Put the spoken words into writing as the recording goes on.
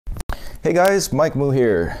Hey guys, Mike Moo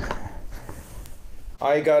here.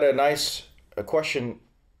 I got a nice question.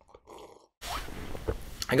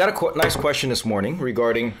 I got a nice question this morning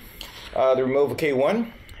regarding the Removu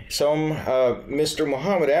K1. Mr.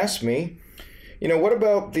 Muhammad asked me, what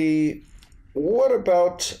about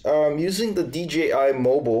using the DJI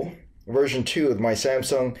Mobile version 2 of my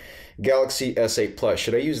Samsung Galaxy S8 Plus?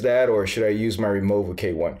 Should I use that or should I use my Removu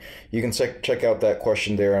K1? You can check out that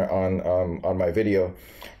question there on my video.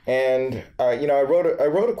 And I wrote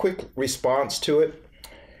a quick response to it,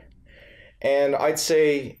 and I'd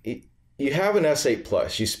say you have an S8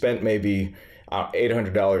 Plus. You spent maybe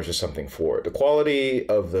 $800 or something for it. The quality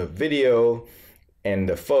of the video and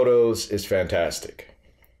the photos is fantastic.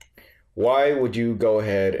 Why would you go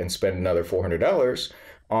ahead and spend another $400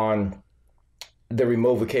 on the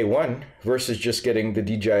Removu K1 versus just getting the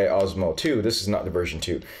DJI Osmo 2? This is not the version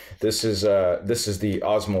 2. This is the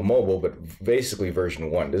Osmo Mobile, but basically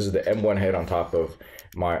version 1. This is the M1 head on top of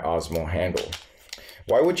my Osmo handle.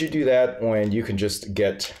 Why would you do that when you can just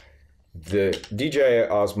get the DJI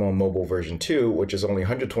Osmo Mobile version 2, which is only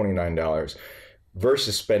 $129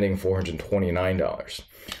 versus spending $429?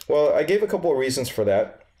 Well, I gave a couple of reasons for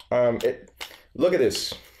that. Look at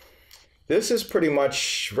this. This is pretty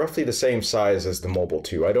much roughly the same size as the Mobile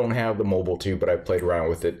 2. I don't have the Mobile 2, but I played around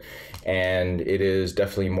with it, and it is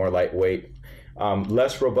definitely more lightweight.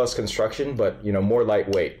 Less robust construction, but more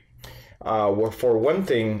lightweight. For one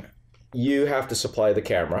thing, you have to supply the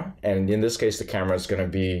camera, and in this case, the camera is going to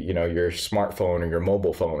be your smartphone or your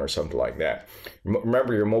mobile phone or something like that.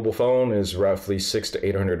 Remember, your mobile phone is roughly $600 to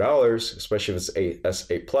 $800, especially if it's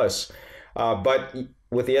S8 Plus. But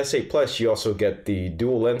with the S8 Plus, you also get the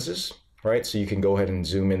dual lenses, right? So you can go ahead and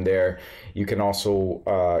zoom in there. You can also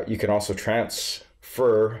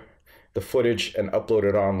transfer the footage and upload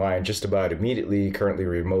it online just about immediately. Currently,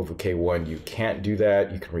 Removu K1, you can't do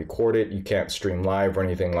that. You can record it. You can't stream live or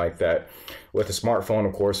anything like that. With a smartphone,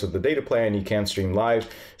 of course, with the data plan, you can stream live.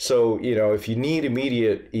 So, if you need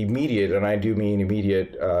immediate, and I do mean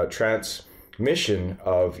immediate transmission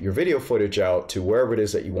of your video footage out to wherever it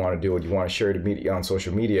is that you want to do it, you want to share it immediately on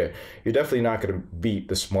social media, you're definitely not going to beat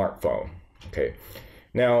the smartphone. Okay.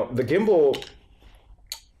 Now, the gimbal,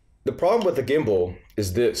 the problem with the gimbal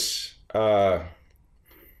is this.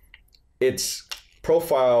 Its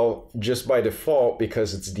profile, just by default,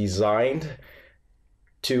 because it's designed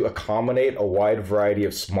to accommodate a wide variety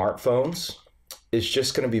of smartphones, is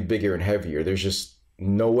just going to be bigger and heavier. There's just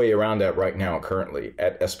no way around that right now currently,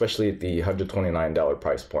 especially at the $129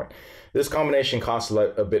 price point. This combination costs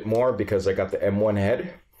a bit more because I got the M1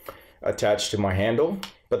 head attached to my handle,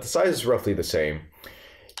 but the size is roughly the same.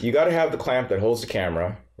 You got to have the clamp that holds the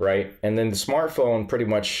camera, right? And then the smartphone, pretty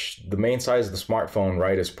much the main size of the smartphone,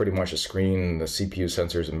 right, is pretty much a screen, the CPU,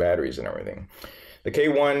 sensors, and batteries and everything. The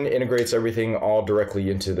K1 integrates everything all directly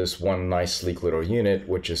into this one nice sleek little unit,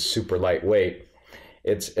 which is super lightweight.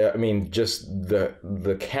 It's, just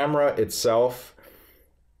the camera itself,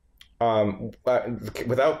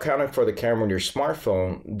 without counting for the camera on your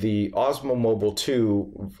smartphone, the Osmo Mobile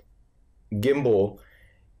 2 gimbal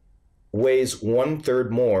weighs 1/3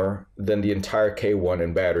 more than the entire K1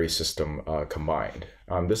 and battery system combined.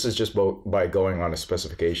 This is just by going on the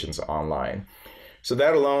specifications online. So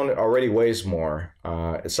that alone already weighs more.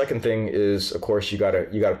 The second thing is, of course, you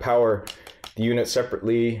gotta power the unit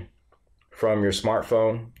separately from your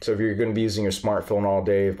smartphone. So if you're going to be using your smartphone all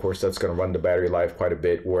day, of course, that's going to run the battery life quite a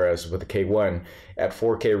bit. Whereas with the K1 at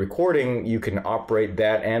 4K recording, you can operate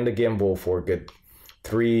that and the gimbal for a good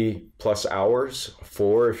 3+ hours.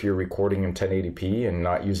 4 if you're recording in 1080p and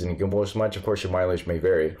not using the gimbal as much. Of course, your mileage may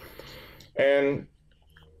vary. And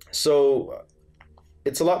so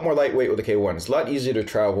it's a lot more lightweight with the K1. It's a lot easier to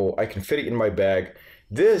travel. I can fit it in my bag.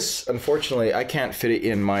 This, unfortunately, I can't fit it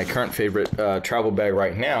in my current favorite travel bag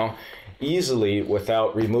right now easily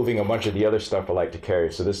without removing a bunch of the other stuff I like to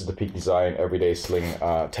carry. So this is the Peak Design Everyday Sling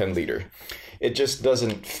 10 liter. It just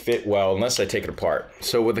doesn't fit well unless I take it apart.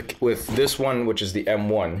 So with this one, which is the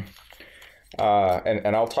M1,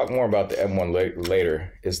 and I'll talk more about the M1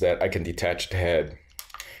 later, is that I can detach the head,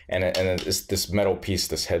 and it's this metal piece,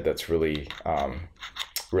 this head, that's really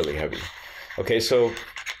really heavy. Okay, so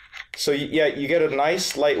yeah, you get a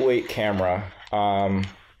nice lightweight camera,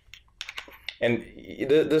 and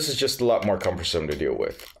this is just a lot more cumbersome to deal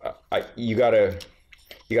with. You gotta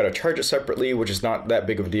charge it separately, which is not that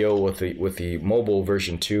big of a deal with the mobile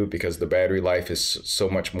version 2 because the battery life is so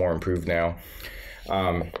much more improved now.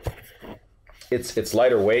 It's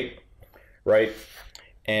lighter weight, right?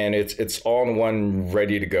 And it's all in one,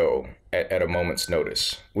 ready to go at a moment's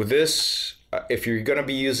notice. With this, if you're going to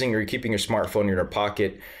be using or keeping your smartphone in your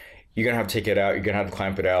pocket, you're gonna have to take it out. You're gonna have to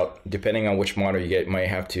clamp it out. Depending on which model you get, you might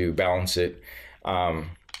have to balance it.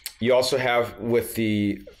 You also have with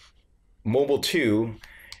the Mobile 2,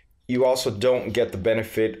 you also don't get the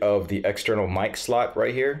benefit of the external mic slot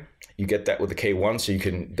right here. You get that with the K1, so you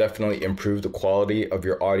can definitely improve the quality of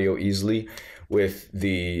your audio easily with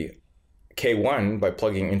the K1 by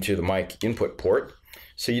plugging into the mic input port.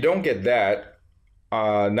 So you don't get that,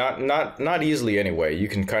 not easily anyway. You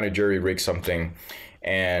can kind of jury rig something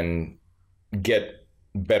and get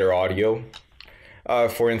better audio.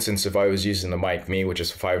 For instance, if I was using the Mic Me, which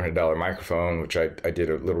is a $500 microphone, which I did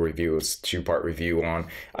a little review, it's a 2-part review on,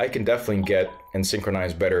 I can definitely get and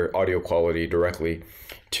synchronize better audio quality directly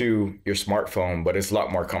to your smartphone, but it's a lot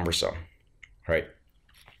more cumbersome, right?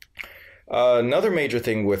 Another major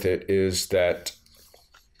thing with it is that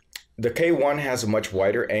the K1 has a much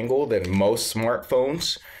wider angle than most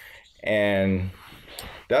smartphones, and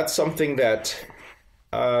that's something that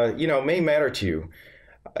may matter to you.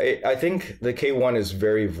 I think the K1 is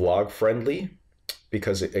very vlog friendly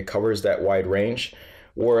because it covers that wide range.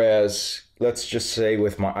 Whereas, let's just say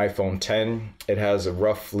with my iPhone 10, it has a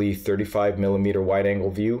roughly 35mm wide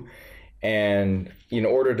angle view. And in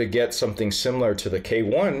order to get something similar to the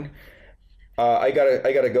K1, I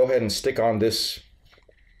gotta go ahead and stick on this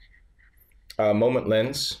moment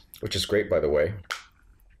lens, which is great, by the way.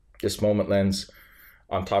 This moment lens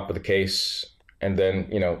on top of the case, and then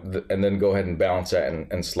and then go ahead and balance that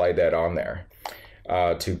and slide that on there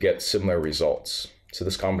to get similar results. So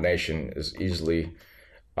this combination is easily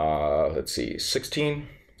let's see,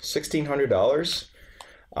 $1,600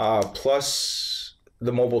 plus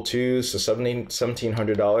the Mobile 2, so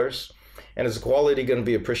 $1,700. And is the quality going to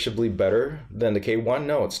be appreciably better than the K1?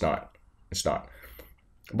 No, it's not. It's not.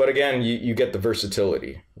 But again, you get the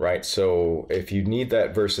versatility, right? So if you need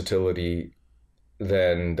that versatility,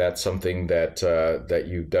 then that's something that that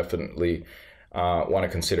you definitely want to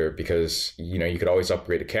consider, because you could always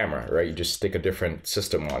upgrade the camera, right? You just stick a different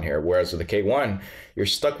system on here. Whereas with the K1, you're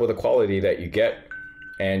stuck with the quality that you get,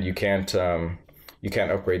 and you can't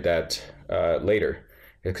upgrade that later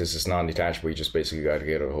because it's non-detachable. You just basically got to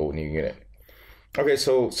get a whole new unit. Okay,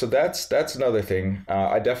 so that's another thing.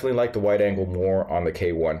 I definitely like the wide angle more on the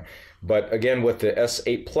K1, but again, with the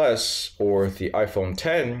S8 Plus or the iPhone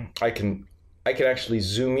 10, I can actually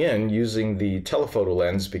zoom in using the telephoto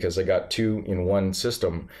lens, because I got 2-in-1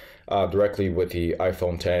 system directly with the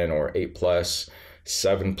iPhone 10 or 8 Plus,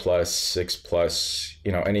 7 Plus, 6 Plus,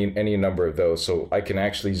 any number of those. So I can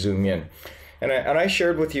actually zoom in. And I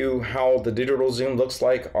shared with you how the digital zoom looks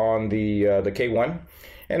like on the K1,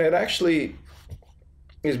 and it actually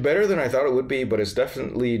is better than I thought it would be, but it's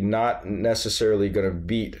definitely not necessarily going to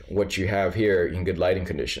beat what you have here in good lighting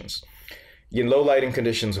conditions. In low lighting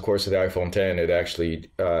conditions, of course, with the iPhone 10, it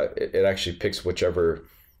actually picks whichever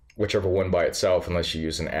one by itself, unless you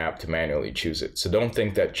use an app to manually choose it. So don't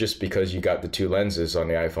think that just because you got the 2 lenses on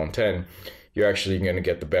the iPhone 10, you're actually going to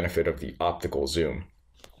get the benefit of the optical zoom.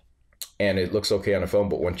 And it looks okay on the phone,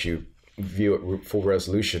 but once you view it full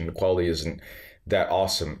resolution, the quality isn't that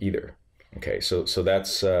awesome either. Okay, so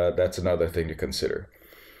that's another thing to consider.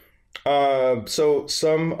 So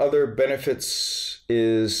some other benefits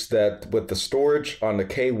is that with the storage on the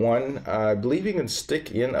K1, I believe you can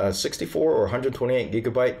stick in a 64 or 128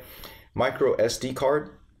 gigabyte micro SD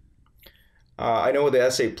card. I know with the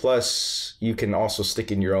S8 Plus, you can also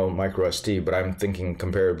stick in your own micro SD, but I'm thinking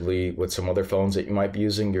comparably with some other phones that you might be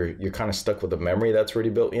using, you're kind of stuck with the memory that's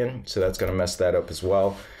already built in, so that's going to mess that up as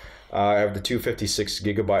well. I have the 256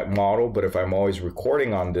 gigabyte model, but if I'm always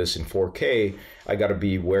recording on this in 4K, I got to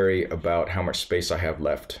be wary about how much space I have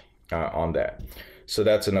left on that. So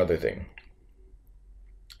that's another thing.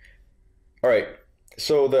 All right,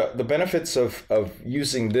 so the benefits of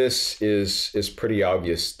using this is pretty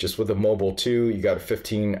obvious. Just with the Mobile 2, you got a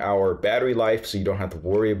 15-hour battery life, so you don't have to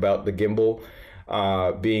worry about the gimbal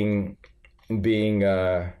being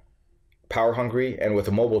power hungry. And with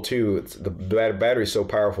the Mobile 2, the battery is so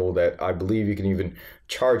powerful that I believe you can even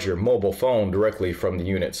charge your mobile phone directly from the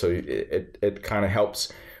unit. So it kind of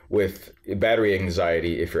helps with battery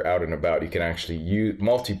anxiety. If you're out and about, you can actually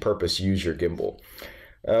multi-purpose use your gimbal.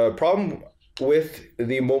 Problem with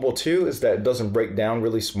the Mobile 2 is that it doesn't break down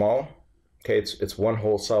really small. Okay, it's one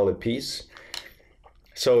whole solid piece.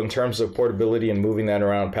 So in terms of portability and moving that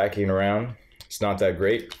around, packing around, it's not that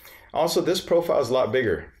great. Also, this profile is a lot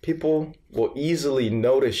bigger. People will easily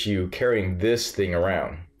notice you carrying this thing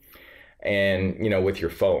around and, with your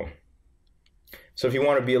phone. So if you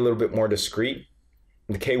want to be a little bit more discreet,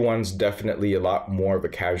 the K1's definitely a lot more of a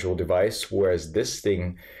casual device, whereas this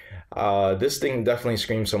thing definitely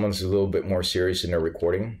screams someone's a little bit more serious in their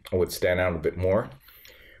recording. It would stand out a bit more.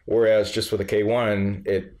 Whereas just with a K1,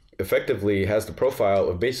 it effectively has the profile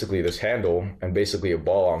of basically this handle and basically a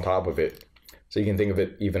ball on top of it. So you can think of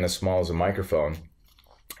it even as small as a microphone.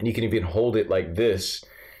 And you can even hold it like this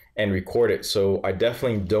and record it. So I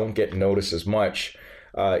definitely don't get noticed as much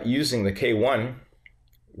using the K1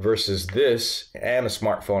 versus this and a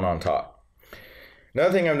smartphone on top.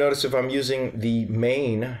 Another thing I've noticed, if I'm using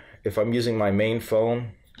my main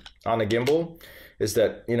phone on a gimbal, is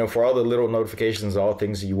that, you know, for all the little notifications, all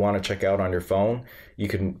things that you want to check out on your phone, you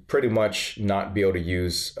can pretty much not be able to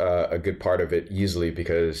use a good part of it easily,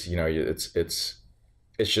 because, you know, it's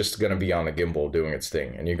just going to be on the gimbal doing its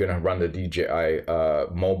thing, and you're going to run the DJI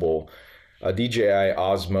DJI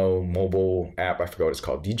Osmo Mobile app. I forgot what it's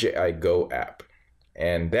called, DJI Go app.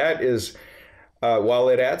 And that is, while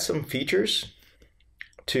it adds some features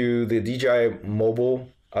to the DJI mobile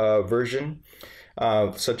version,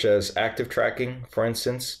 such as active tracking, for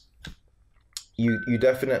instance, you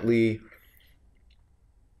definitely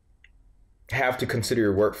have to consider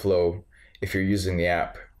your workflow if you're using the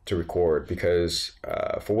app to record, because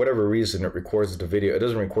for whatever reason it records the video. It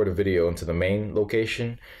doesn't record a video into the main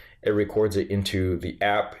location. It records it into the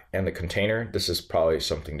app and the container. This is probably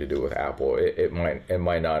something to do with Apple. It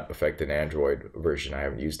might not affect an Android version. I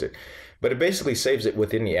haven't used it, but it basically saves it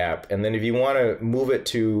within the app. And then if you want to move it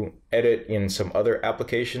to edit in some other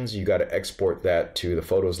applications, you got to export that to the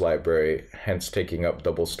Photos library, hence taking up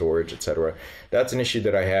double storage, etc. That's an issue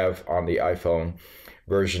that I have on the iPhone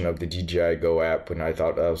version of the DJI Go app, and I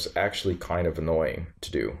thought that was actually kind of annoying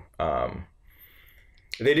to do.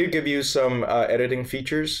 They do give you some editing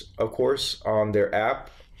features, of course, on their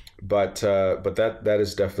app, but that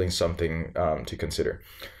is definitely something to consider.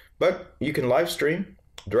 But you can live stream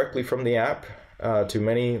directly from the app to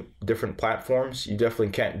many different platforms. You definitely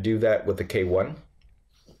can't do that with the K1.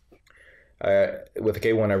 With the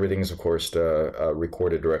K1, everything is, of course,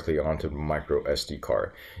 recorded directly onto the micro SD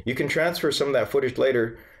card. You can transfer some of that footage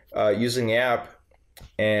later using the app,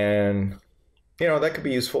 and, you know, that could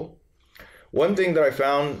be useful. One thing that I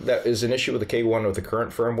found that is an issue with the K1 with the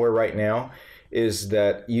current firmware right now is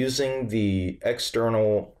that using the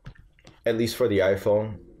external, at least for the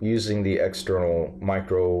iPhone, using the external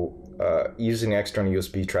using the external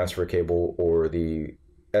USB transfer cable or the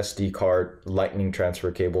SD card lightning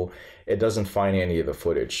transfer cable, it doesn't find any of the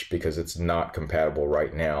footage because it's not compatible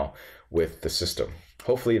right now with the system.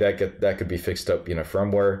 Hopefully that could be fixed up in a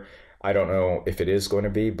firmware. I don't know if it is going to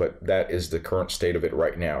be, but that is the current state of it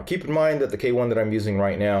right now. Keep in mind that the K1 that I'm using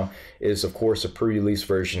right now is, of course, a pre-release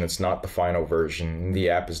version. It's not the final version. The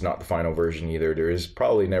app is not the final version either. There is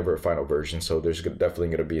probably never a final version, so there's definitely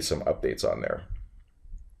going to be some updates on there.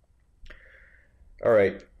 All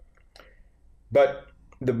right. But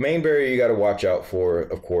the main barrier you got to watch out for,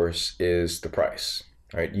 of course, is the price.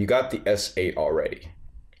 All right, you got the S8 already.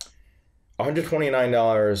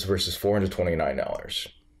 $129 versus $429.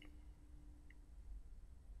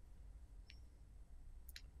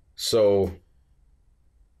 So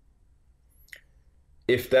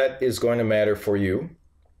if that is going to matter for you,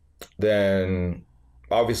 then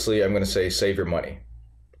obviously I'm going to say save your money.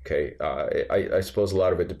 Okay, I suppose a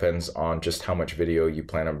lot of it depends on just how much video you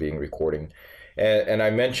plan on being recording. And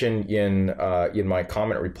I mentioned in my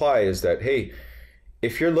comment reply is that, hey,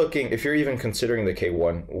 if you're even considering the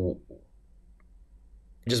K1,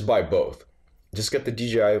 just buy both. Just get the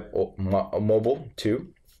DJI Mobile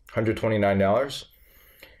 2, $129,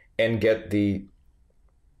 and get the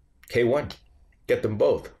K1. Get them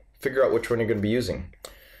both. Figure out which one you're going to be using.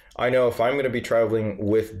 I know if I'm going to be traveling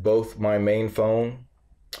with both my main phone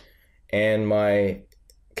and my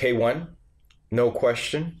K1, no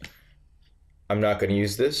question, I'm not going to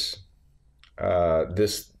use the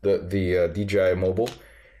DJI Mobile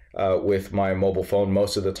with my mobile phone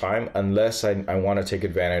most of the time, unless I want to take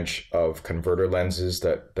advantage of converter lenses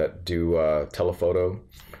that do telephoto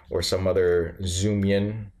or some other zoom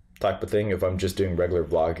in type of thing. If I'm just doing regular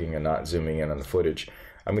vlogging and not zooming in on the footage,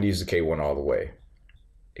 I'm going to use the K1 all the way,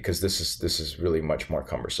 because this is really much more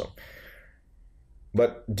cumbersome.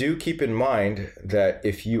 But do keep in mind that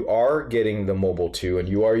if you are getting the Mobile 2 and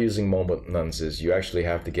you are using mobile lenses, you actually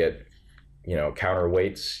have to get,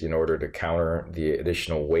 counterweights in order to counter the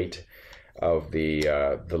additional weight of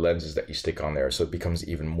the lenses that you stick on there. So it becomes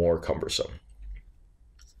even more cumbersome.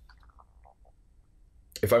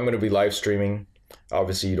 If I'm going to be live streaming,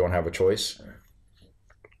 obviously you don't have a choice.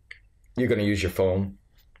 You're going to use your phone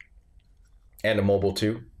and a Mobile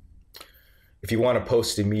 2. If you want to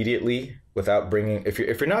post immediately without bringing, if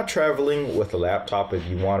you're not traveling with a laptop, if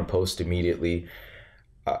you want to post immediately,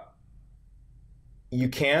 you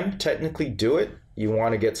can technically do it. You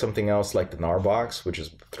want to get something else like the Narbox, which is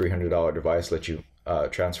a $300 device, let you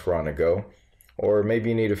transfer on the go, or maybe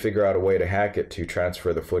you need to figure out a way to hack it to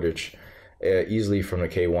transfer the footage easily from the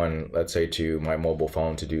K1, let's say, to my mobile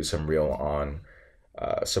phone to do some real on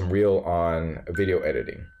video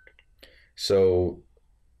editing. So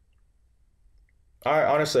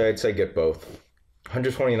honestly, I'd say get both.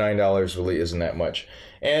 $129 really isn't that much.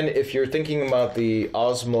 And if you're thinking about the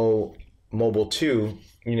Osmo Mobile 2,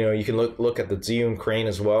 you can look at the Zhiyun crane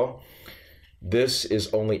as well. This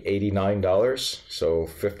is only $89, so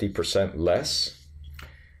 50% less.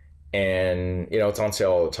 And it's on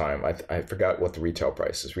sale all the time. I forgot what the retail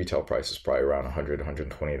price is. Retail price is probably around $100,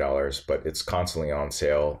 $120, but it's constantly on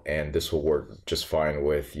sale, and this will work just fine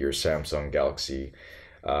with your Samsung Galaxy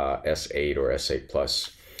S8 or S8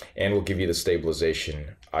 Plus, and will give you the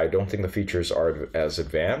stabilization. I don't think the features are as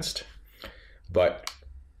advanced, but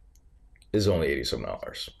is only $80-some.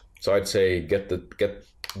 So I'd say get the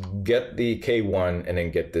K1 and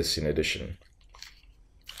then get this in addition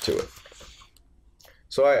to it.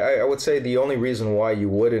 So I would say the only reason why you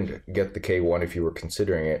wouldn't get the K1 if you were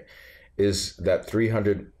considering it is that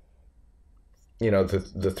the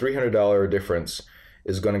 $300 difference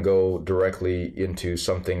is going to go directly into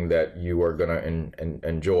something that you are going to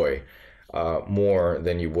enjoy more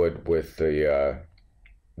than you would with the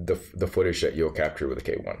footage that you'll capture with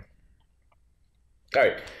the K1. All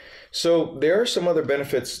right, so there are some other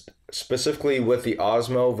benefits specifically with the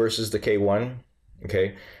Osmo versus the K1.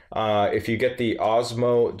 Okay, if you get the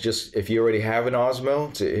Osmo, if you already have an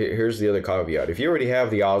Osmo, here's the other caveat. If you already have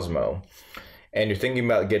the Osmo and you're thinking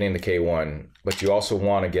about getting the K1, but you also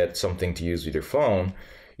want to get something to use with your phone,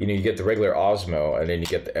 you get the regular Osmo and then you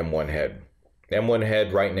get the M1 head. The M1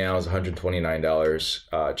 head right now is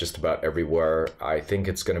 $129 just about everywhere. I think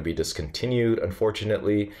it's going to be discontinued,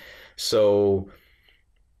 unfortunately. So,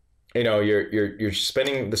 you're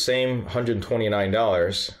spending the same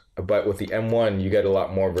 $129, but with the M1 you get a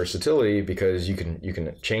lot more versatility because you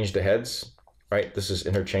can change the heads, right? This is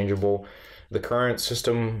interchangeable. The current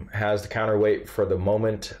system has the counterweight for the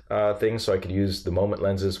moment thing, so I could use the moment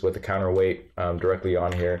lenses with the counterweight directly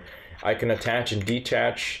on here. I can attach and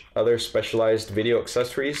detach other specialized video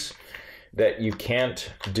accessories that you can't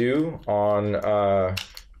do on, that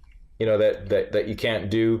you can't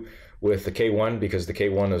do with the K1, because the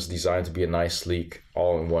K1 is designed to be a nice, sleek,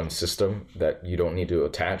 all-in-one system that you don't need to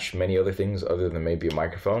attach many other things other than maybe a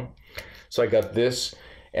microphone. So I got this,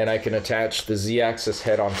 and I can attach the Z-axis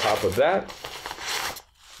head on top of that.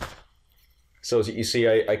 So as you see,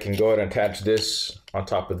 I can go ahead and attach this on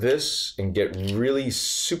top of this and get really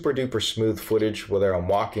super duper smooth footage, whether I'm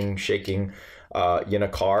walking, shaking in a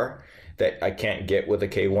car, that I can't get with a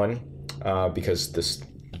K1 because this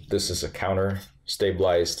is a counter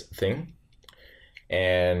stabilized thing,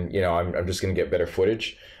 and I'm just gonna get better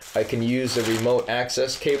footage. I can use a remote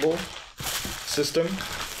access cable system,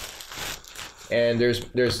 and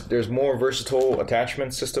there's more versatile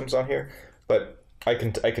attachment systems on here, but I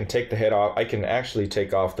can take the head off. I can actually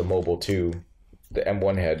take off the Mobile 2, the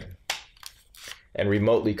M1 head, and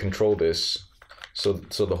remotely control this so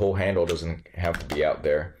the whole handle doesn't have to be out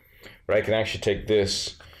there. But I can actually take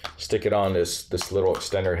this, stick it on this little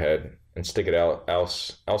extender head, and stick it out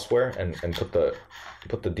elsewhere, and put the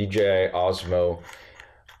DJI Osmo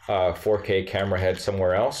 4K camera head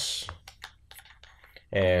somewhere else.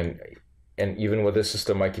 And even with this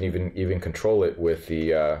system, I can even control it with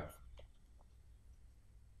the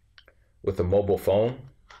mobile phone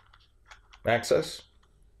access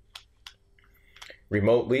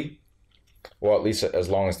remotely, well, at least as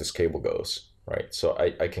long as this cable goes, right? So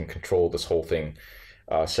I can control this whole thing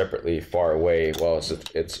separately, far away, while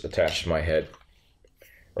it's attached to my head,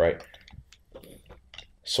 right?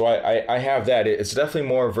 So I have that. It's definitely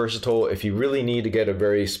more versatile if you really need to get a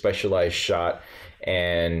very specialized shot,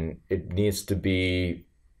 and it needs to be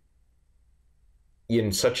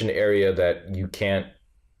in such an area that you can't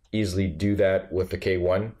easily do that with the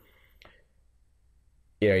K1.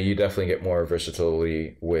 You definitely get more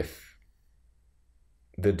versatility with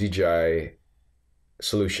the DJI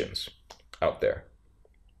solutions out there.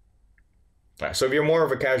 So if you're more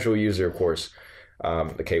of a casual user, of course,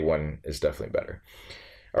 the K1 is definitely better.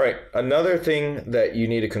 All right, another thing that you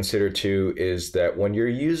need to consider too is that when you're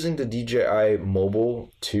using the DJI Mobile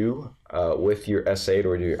 2 with your S8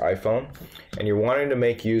 or your iPhone, and you're wanting to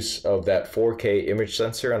make use of that 4K image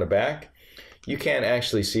sensor on the back, you can't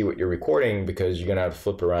actually see what you're recording because you're gonna have to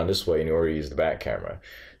flip around this way in order to use the back camera.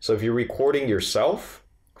 So if you're recording yourself,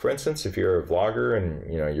 for instance, if you're a vlogger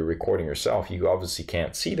and you're recording yourself, you obviously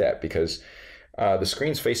can't see that because the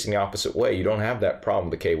screen's facing the opposite way. You don't have that problem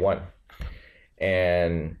with the K1.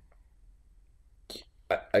 And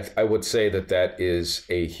I would say that that is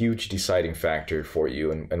a huge deciding factor for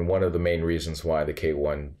you, and one of the main reasons why the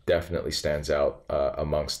K1 definitely stands out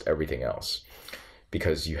amongst everything else,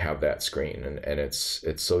 because you have that screen, and it's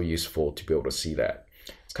so useful to be able to see that.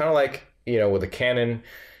 It's kind of like, you know, with the Canon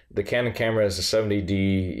camera is a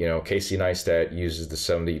 70D. You know, Casey Neistat uses the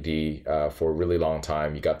 70D for a really long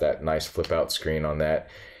time. You got that nice flip out screen on that.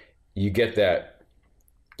 You get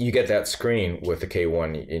that screen with the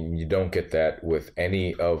K1, and you don't get that with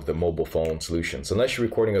any of the mobile phone solutions, unless you're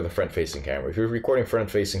recording with a front-facing camera. If you're recording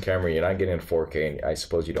front-facing camera, you're not getting 4K, and I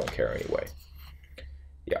suppose you don't care anyway.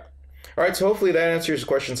 Yeah. All right, so hopefully that answers your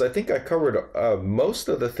questions. I think I covered most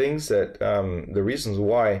of the things that, the reasons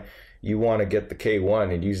why you want to get the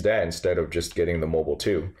K1 and use that instead of just getting the Mobile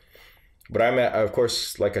 2. But of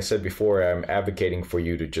course, like I said before, I'm advocating for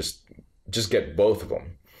you to just get both of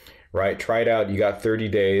them. Right, try it out. You got 30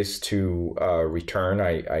 days to return.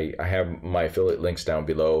 I have my affiliate links down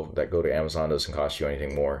below that go to Amazon. Doesn't cost you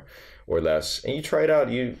anything more or less. And you try it out.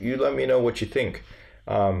 You let me know what you think.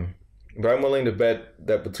 But I'm willing to bet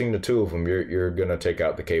that between the two of them, you're gonna take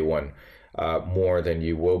out the K1 more than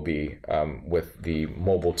you will be with the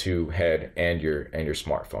Mobile 2 head and your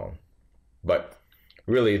smartphone. But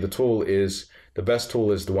really, the best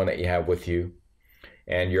tool is the one that you have with you,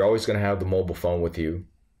 and you're always gonna have the mobile phone with you.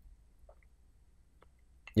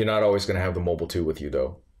 You're not always going to have the Mobile 2 with you,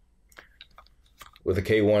 though. With the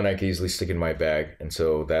K1, I can easily stick in my bag, and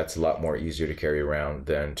so that's a lot more easier to carry around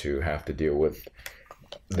than to have to deal with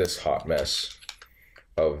this hot mess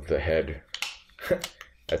of the head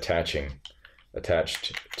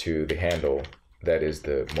attached to the handle that is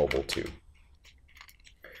the Mobile 2.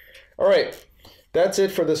 All right, that's it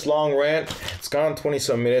for this long rant. It's gone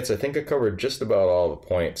 20-some minutes. I think I covered just about all the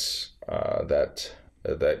points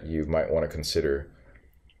that you might want to consider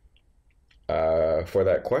for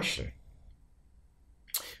that question.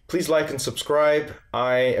 Please like and subscribe.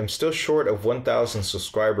 I am still short of 1,000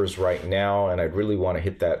 subscribers right now, and I'd really want to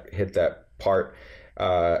hit that part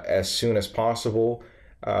as soon as possible,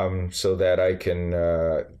 so that I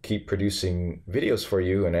can keep producing videos for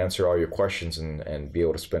you and answer all your questions and be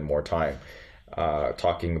able to spend more time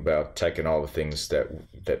talking about tech and all the things that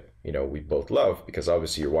you know we both love, because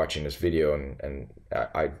obviously you're watching this video, and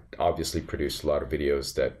I obviously produce a lot of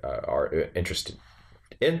videos that are interesting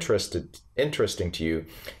to you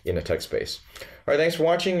in the tech space. All right, thanks for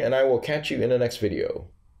watching, and I will catch you in the next video.